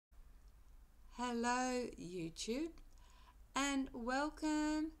Hello YouTube and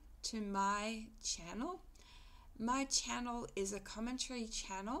welcome to my channel. My channel is a commentary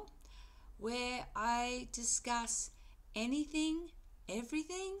channel where I discuss anything,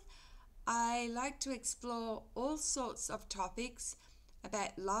 everything. I like to explore all sorts of topics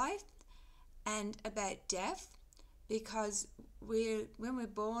about life and about death because when we're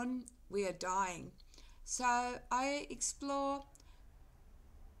born, we are dying. So I explore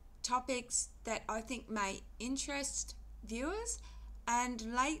topics that I think may interest viewers, and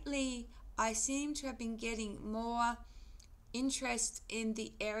lately I seem to have been getting more interest in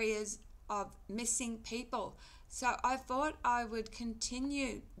the areas of missing people. So I thought I would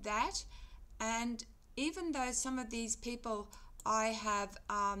continue that, and even though some of these people I have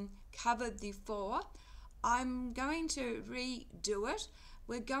covered before, I'm going to redo it.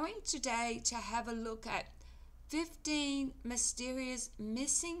 We're going today to have a look at 15 mysterious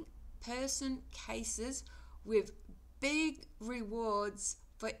missing person cases with big rewards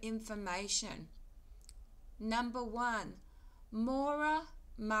for information. Number 1, Maura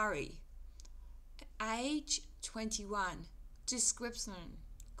Murray, age 21, description,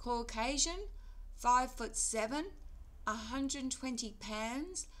 Caucasian, 5'7", 120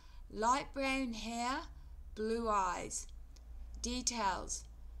 pounds, light brown hair, blue eyes. Details: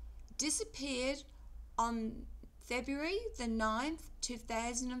 disappeared on February the 9th,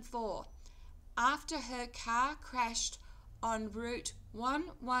 2004, after her car crashed on Route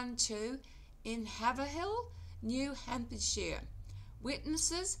 112 in Haverhill, New Hampshire.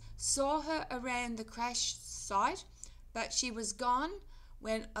 Witnesses saw her around the crash site, but she was gone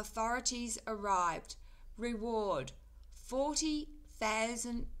when authorities arrived. Reward: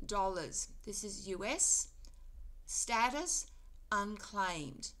 $40,000. This is US. Status: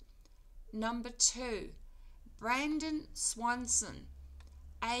 unclaimed. Number 2, Brandon Swanson,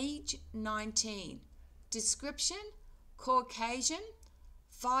 age 19, description, Caucasian,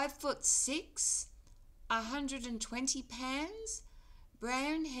 5'6", 120 pounds,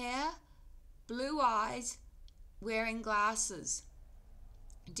 brown hair, blue eyes, wearing glasses.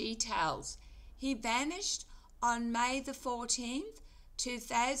 Details: he vanished on May the 14th,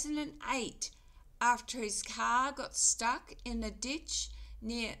 2008, after his car got stuck in a ditch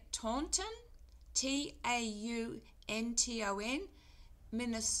near Taunton, Taunton,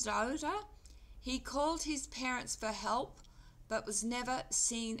 Minnesota. He called his parents for help but was never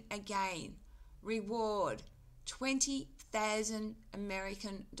seen again. Reward: 20,000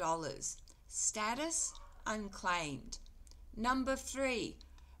 American dollars. Status: unclaimed. Number 3,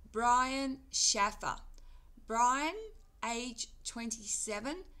 Brian Schaffer. Brian, age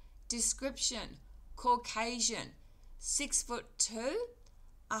 27, description, Caucasian, 6'2",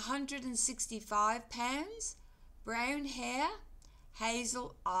 165 pounds, brown hair,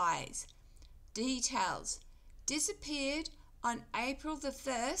 hazel eyes. Details: disappeared on April the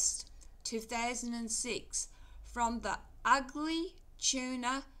 1st, 2006, from the Ugly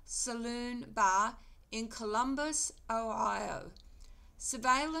Tuna Saloon Bar in Columbus, Ohio.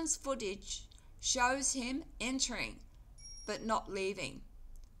 Surveillance footage shows him entering but not leaving.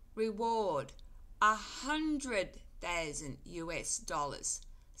 Reward: $100,000 US.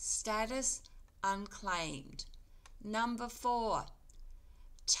 Status: unclaimed. Number 4,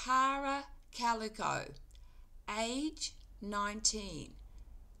 Tara Calico, age 19,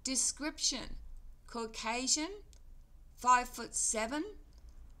 description, Caucasian, 5'7",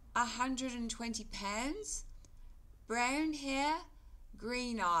 120 pounds, brown hair,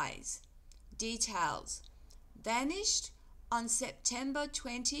 green eyes. Details: vanished on September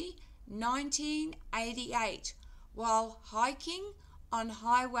 20, 1988, while hiking on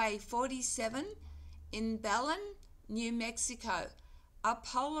Highway 47 in Belen, New Mexico. A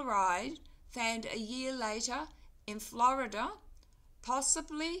Polaroid found a year later in Florida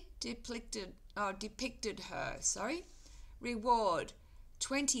possibly depicted her. Reward: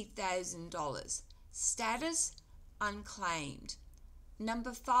 $20,000. Status: unclaimed.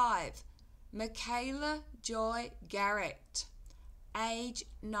 Number 5, Michaela Joy Garrett, age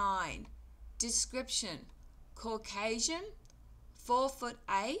 9, description, Caucasian,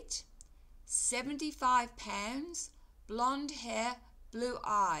 4'8", 75 pounds, blonde hair, blue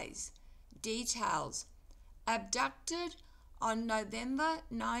eyes. Details: abducted on November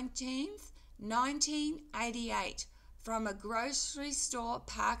 19th, 1988, from a grocery store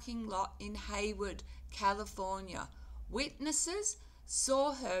parking lot in Hayward, California. Witnesses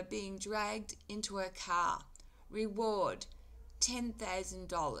saw her being dragged into her car. Reward: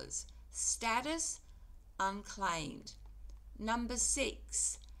 $10,000. Status: unclaimed. Number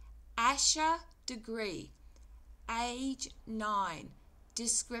 6, Asher Degree, age 9,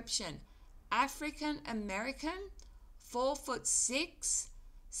 description, African American, 4'6",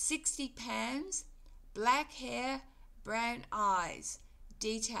 60 pounds, black hair, brown eyes.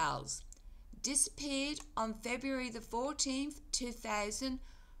 Details. Disappeared on February the 14th, 2000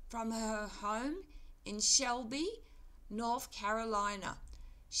 from her home in Shelby, North Carolina.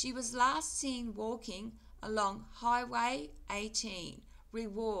 She was last seen walking along Highway 18.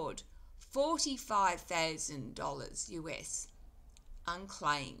 Reward $45,000 US.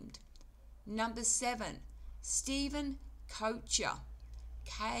 Unclaimed. Number 7. Stephen Koecher,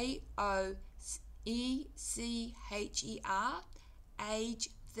 Koecher, age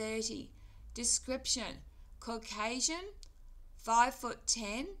 30. Description: Caucasian,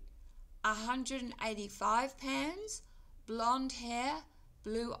 5'10", 185 pounds, blonde hair,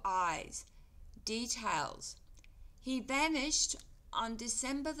 blue eyes. Details. He vanished on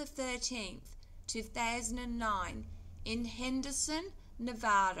December the 13th, 2009 in Henderson,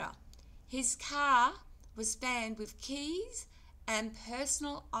 Nevada. His car was found with keys and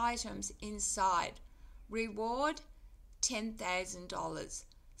personal items inside. Reward $10,000.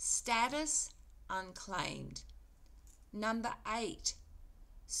 Status unclaimed. Number 8.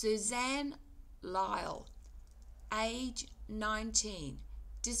 Suzanne Lyle, age 19.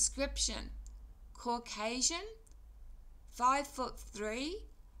 Description: Caucasian, 5'3",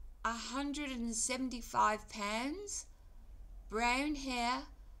 175 pounds, brown hair,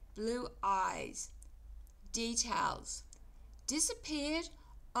 blue eyes. Details. Disappeared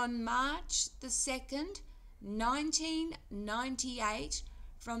on March the 2nd, 1998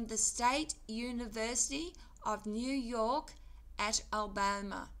 from the State University of New York at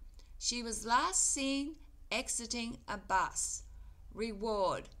Alabama. She was last seen exiting a bus.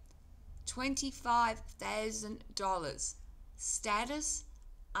 Reward $25,000. Status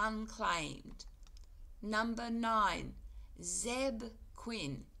unclaimed. Number 9. Zeb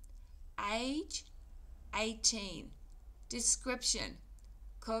Quinn, age 18. Description: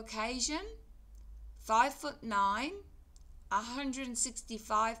 Caucasian, 5'9",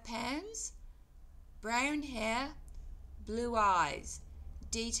 165 pounds, brown hair, blue eyes.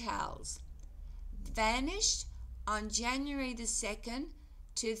 Details. Vanished on January the 2nd,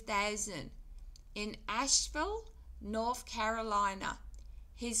 2000 in Asheville, North Carolina.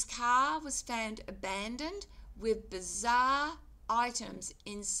 His car was found abandoned with bizarre items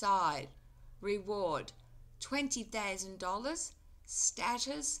inside. Reward $20,000.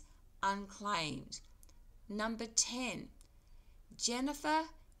 Status unclaimed. Number 10. Jennifer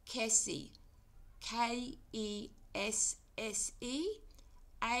Kesse, Kesse,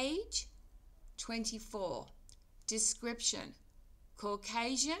 age 24. Description: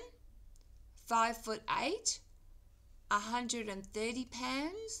 Caucasian, 5'8", 130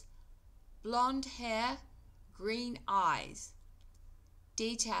 pounds, blonde hair, green eyes.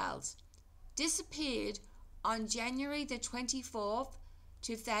 Details. Disappeared on January the 24th,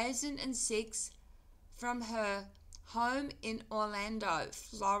 2006 from her home in Orlando,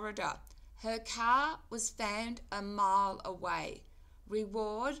 Florida. Her car was found a mile away.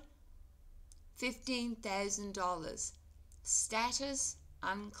 Reward $15,000. Status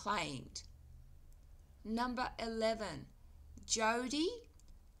unclaimed. Number 11. Jody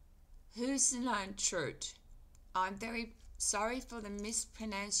Husentrut. I'm very sorry for the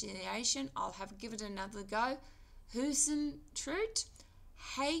mispronunciation. I'll have to give it another go. Husentrut.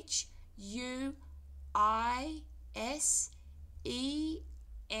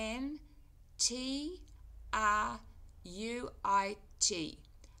 Huisentrut.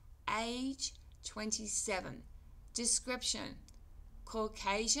 Age 27. Description: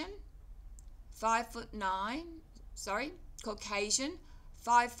 Caucasian,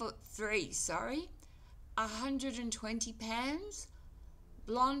 5'3", 120 pounds,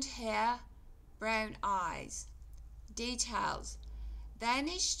 blonde hair, brown eyes. Details.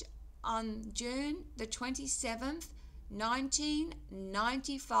 Vanished on June the 27th,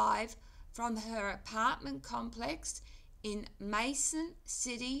 1995 from her apartment complex in Mason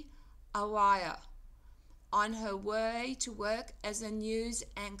City, Ohio, on her way to work as a news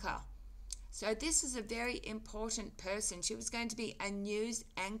anchor. So this is a very important person. She was going to be a news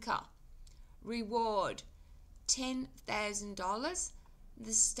anchor. Reward $10,000.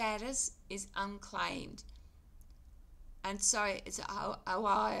 The status is unclaimed. And sorry, it's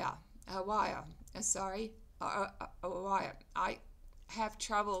Ohio. Ohio. I have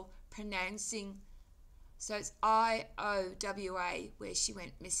trouble pronouncing. So it's IOWA where she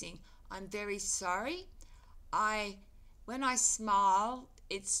went missing. I'm very sorry. When I smile,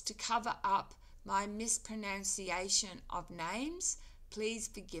 it's to cover up my mispronunciation of names. Please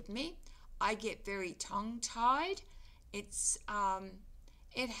forgive me. I get very tongue-tied. It's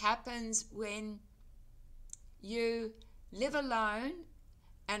It happens when you live alone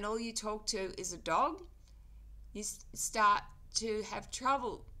and all you talk to is a dog. You start to have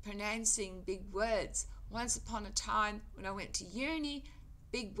trouble pronouncing big words. Once upon a time when I went to uni,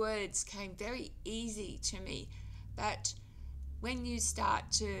 big words came very easy to me. But when you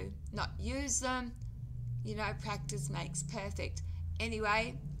start to not use them, practice makes perfect.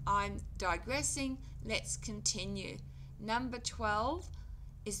 Anyway, I'm digressing. Let's continue. Number 12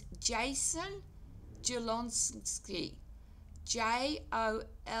 is Jason Jolonsky. Jolwski.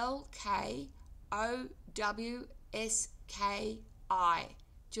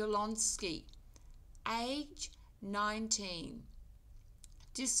 Jolonsky. Age 19.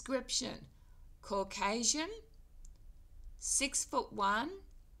 Description: Caucasian, 6'1",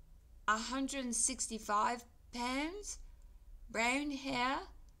 165 pounds, brown hair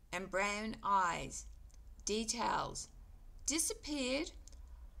and brown eyes. Details: disappeared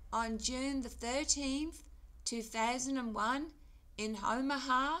on June the 13th, 2001 in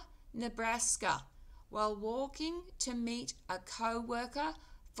Omaha, Nebraska, while walking to meet a co-worker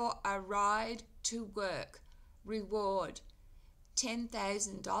for a ride to work. Reward: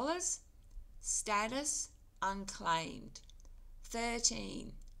 $10,000. Status: unclaimed.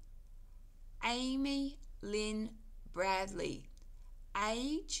 13. Amy Lynn Bradley.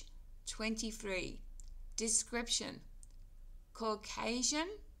 Age 23. Description: Caucasian,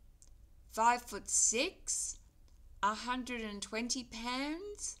 5'6", 120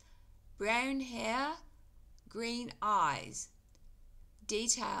 pounds, brown hair, green eyes.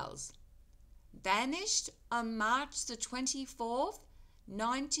 Details: vanished on March the 24th,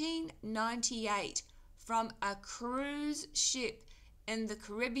 1998 from a cruise ship in the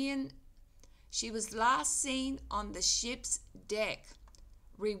Caribbean. She was last seen on the ship's deck.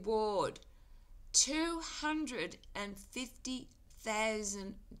 Reward: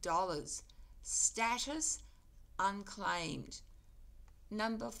 $250,000. Status: unclaimed.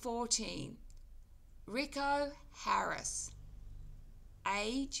 Number 14. Rico Harris.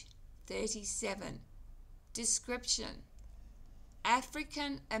 Age 37. Description: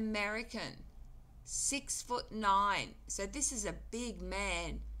 African American, 6'9". So this is a big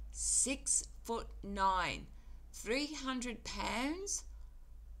man. 6'9", 300 pounds,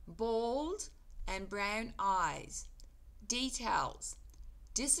 bald and brown eyes. Details: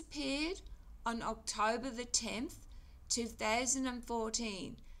 disappeared on October the 10th,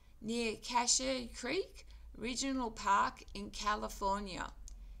 2014 near Cashier Creek Regional Park in California.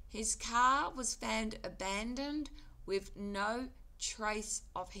 His car was found abandoned with no trace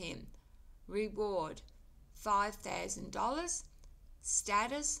of him. Reward: $5,000.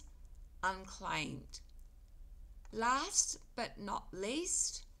 Status: unclaimed. Last but not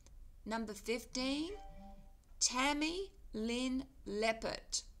least, number 15, Tammy Lynn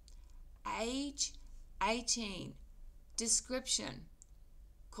Leppert. Age 18. Description: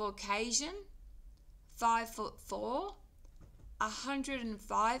 Caucasian, 5'4",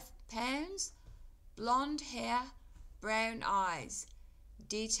 105 pounds, blonde hair, brown eyes.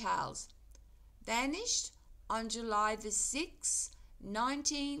 Details: vanished on July the 6th,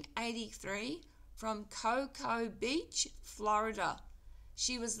 1983 from Cocoa Beach, Florida.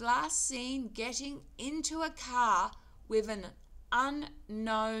 She was last seen getting into a car with an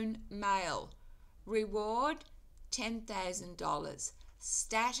unknown male. Reward: $10,000.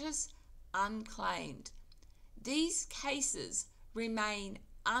 Status: unclaimed. These cases remain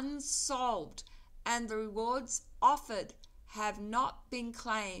unsolved and the rewards offered have not been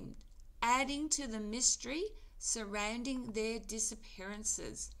claimed, adding to the mystery surrounding their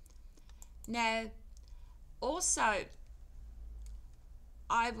disappearances. Now, also,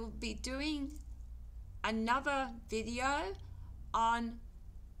 I will be doing another video on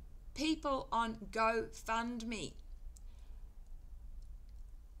people on GoFundMe,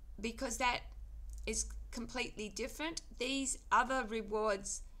 because that is completely different. These other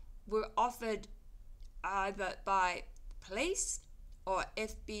rewards were offered either by police or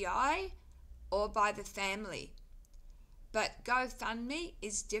FBI or by the family, but GoFundMe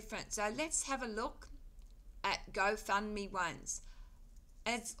is different. So let's have a look at GoFundMe ones.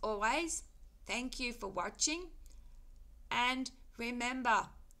 As always, thank you for watching, and remember,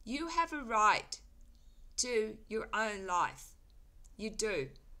 you have a right to your own life. You do.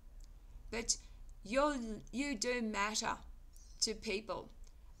 But you do matter to people.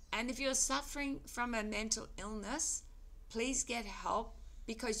 And if you're suffering from a mental illness, please get help,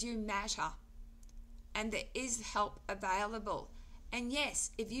 because you matter. And there is help available. And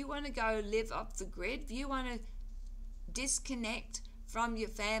yes, if you want to go live off the grid, if you want to disconnect from your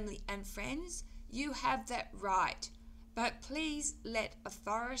family and friends, you have that right. But please let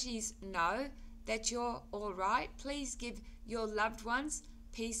authorities know that you're all right. Please give your loved ones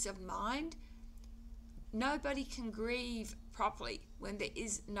peace of mind. Nobody can grieve properly when there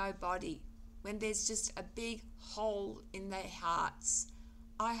is no body, when there's just a big hole in their hearts.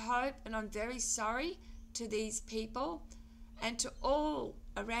 I hope, and I'm very sorry to these people and to all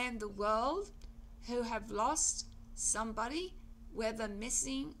around the world who have lost somebody, whether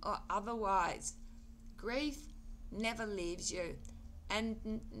missing or otherwise. Grief never leaves you,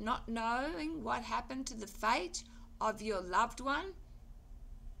 and not knowing what happened to the fate of your loved one,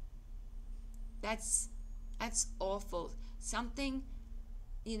 that's awful. Something,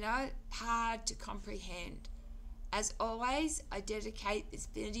 hard to comprehend. As always, I dedicate this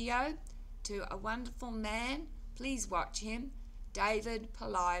video to a wonderful man. Please watch him, David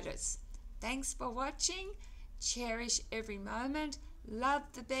Paulides. Thanks for watching. Cherish every moment. Love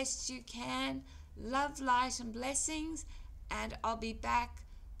the best you can. Love, light and blessings. And I'll be back,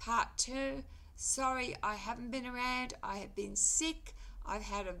 part 2. Sorry I haven't been around. I have been sick. I've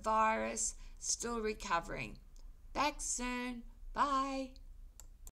had a virus. Still recovering. Back soon. Bye.